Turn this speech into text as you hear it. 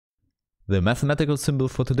The mathematical symbol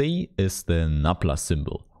for today is the Nabla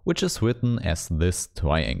symbol, which is written as this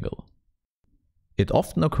triangle. It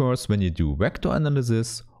often occurs when you do vector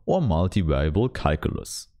analysis or multivariable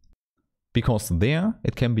calculus, because there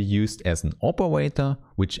it can be used as an operator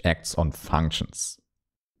which acts on functions.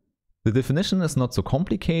 The definition is not so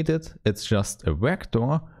complicated, it's just a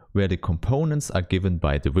vector where the components are given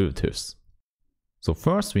by derivatives. So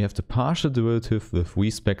first we have the partial derivative with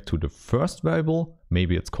respect to the first variable,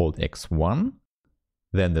 maybe it's called x1.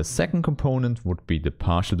 Then the second component would be the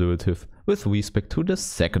partial derivative with respect to the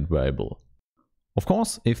second variable. Of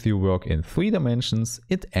course, if you work in 3 dimensions,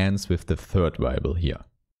 it ends with the third variable here.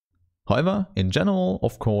 However, in general,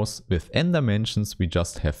 of course, with n dimensions we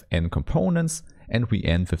just have n components and we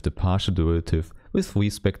end with the partial derivative with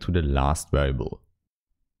respect to the last variable.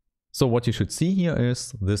 So what you should see here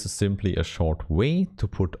is, this is simply a short way to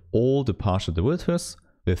put all the partial derivatives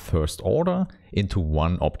with first order into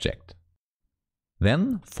one object.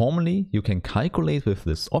 Then, formally, you can calculate with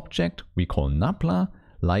this object we call Nabla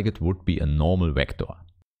like it would be a normal vector.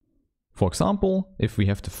 For example, if we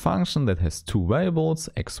have the function that has 2 variables,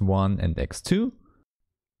 x1 and x2,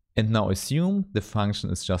 and now assume the function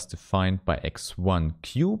is just defined by x1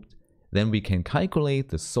 cubed, then we can calculate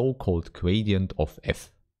the so-called gradient of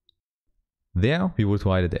f. There we would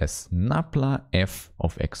write it as Nabla f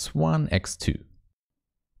of x1, x2,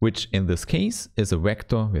 which in this case is a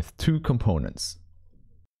vector with 2 components.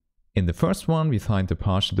 In the first one we find the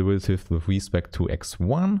partial derivative with respect to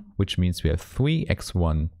x1, which means we have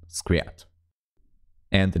 3x1 squared.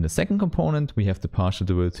 And in the second component we have the partial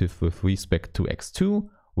derivative with respect to x2,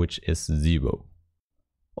 which is 0.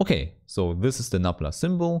 Okay, so this is the Nabla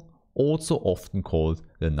symbol, also often called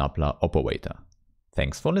the Nabla operator.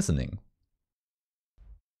 Thanks for listening.